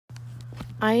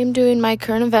I am doing my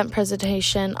current event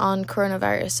presentation on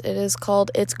coronavirus. It is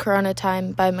called It's Corona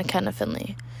Time by McKenna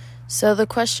Finley. So the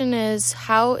question is,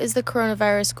 how is the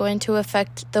coronavirus going to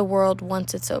affect the world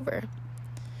once it's over?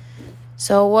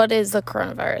 So what is the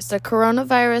coronavirus? The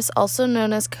coronavirus, also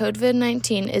known as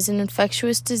COVID-19, is an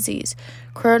infectious disease.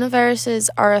 Coronaviruses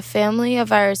are a family of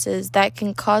viruses that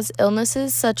can cause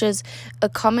illnesses such as a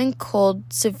common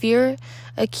cold, severe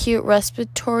acute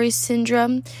respiratory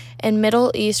syndrome, and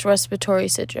Middle East respiratory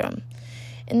syndrome.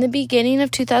 In the beginning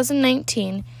of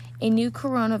 2019, a new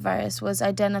coronavirus was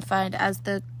identified as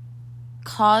the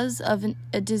cause of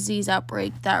a disease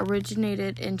outbreak that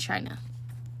originated in China.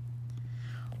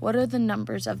 What are the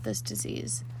numbers of this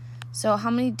disease? So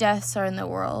how many deaths are in the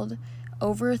world?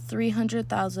 Over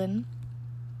 300,000.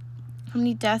 How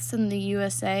many deaths in the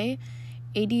USA?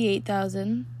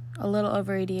 88,000, a little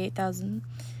over 88,000.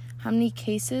 How many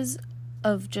cases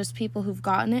of just people who've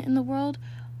gotten it in the world?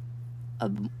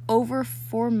 Over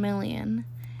 4 million.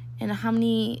 And how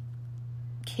many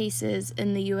cases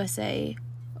in the USA?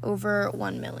 Over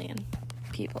 1 million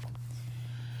people.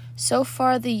 So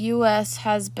far, the U.S.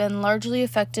 has been largely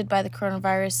affected by the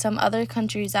coronavirus. Some other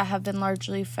countries that have been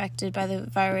largely affected by the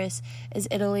virus is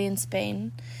Italy and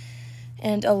Spain,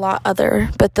 and a lot other,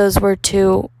 but those were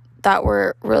two that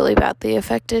were really badly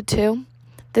affected too.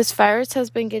 This virus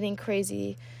has been getting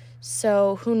crazy,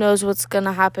 so who knows what's going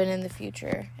to happen in the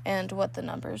future and what the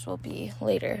numbers will be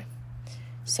later.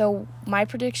 So my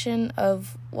prediction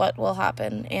of what will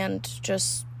happen and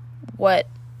just what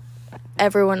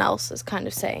everyone else is kind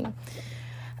of saying.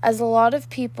 As a lot of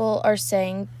people are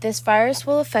saying, this virus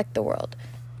will affect the world.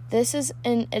 This is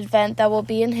an event that will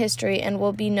be in history and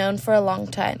will be known for a long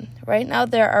time. Right now,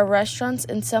 there are restaurants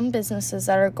and some businesses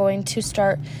that are going to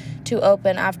start to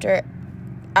open after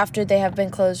they have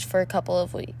been closed for a couple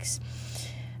of weeks.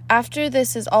 After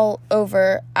this is all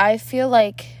over, I feel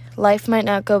like life might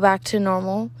not go back to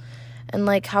normal and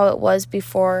like how it was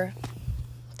before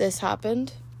this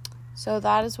happened. So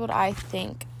that is what I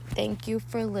think. Thank you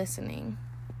for listening.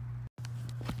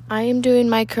 I am doing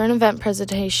my current event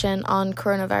presentation on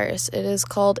coronavirus. It is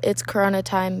called It's Corona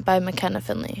Time by McKenna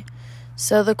Finley.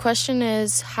 So the question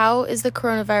is, how is the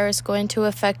coronavirus going to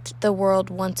affect the world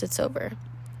once it's over?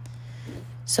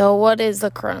 So what is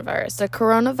the coronavirus? The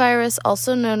coronavirus,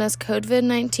 also known as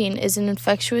COVID-19, is an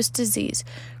infectious disease.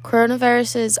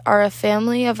 Coronaviruses are a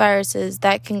family of viruses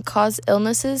that can cause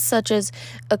illnesses such as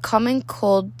a common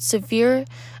cold, severe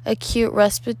acute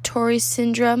respiratory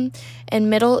syndrome, and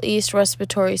Middle East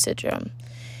respiratory syndrome.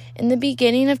 In the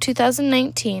beginning of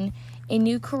 2019, a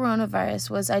new coronavirus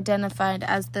was identified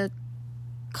as the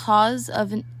cause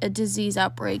of a disease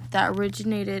outbreak that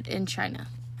originated in China.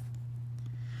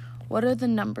 What are the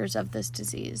numbers of this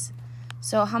disease?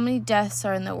 So how many deaths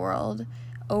are in the world?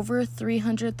 Over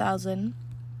 300,000.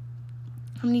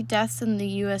 How many deaths in the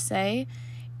USA?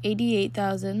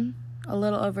 88,000, a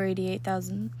little over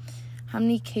 88,000. How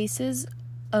many cases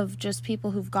of just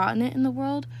people who've gotten it in the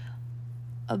world?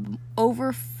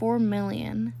 Over 4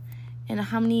 million. And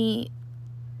how many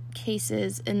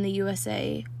cases in the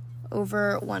USA?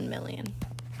 Over 1 million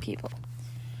people.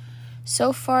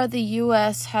 So far, the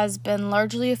U.S. has been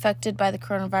largely affected by the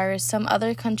coronavirus. Some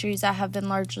other countries that have been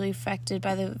largely affected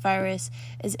by the virus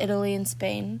is Italy and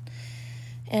Spain,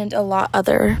 and a lot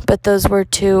other, but those were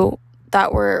two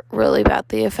that were really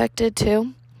badly affected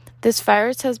too. This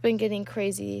virus has been getting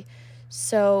crazy,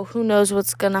 so who knows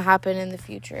what's going to happen in the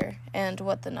future and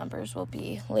what the numbers will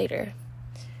be later.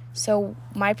 So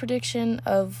my prediction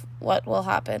of what will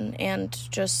happen and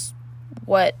just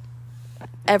what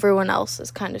everyone else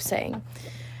is kind of saying.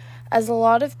 As a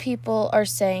lot of people are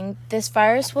saying, this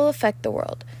virus will affect the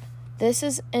world. This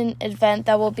is an event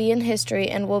that will be in history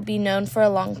and will be known for a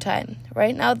long time.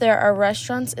 Right now, there are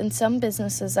restaurants and some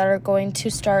businesses that are going to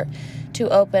start to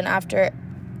open after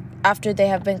they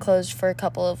have been closed for a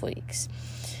couple of weeks.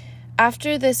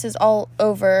 After this is all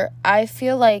over, I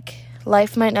feel like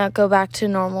life might not go back to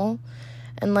normal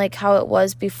and like how it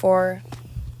was before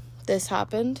this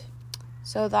happened.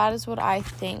 So that is what I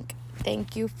think.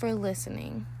 Thank you for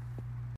listening.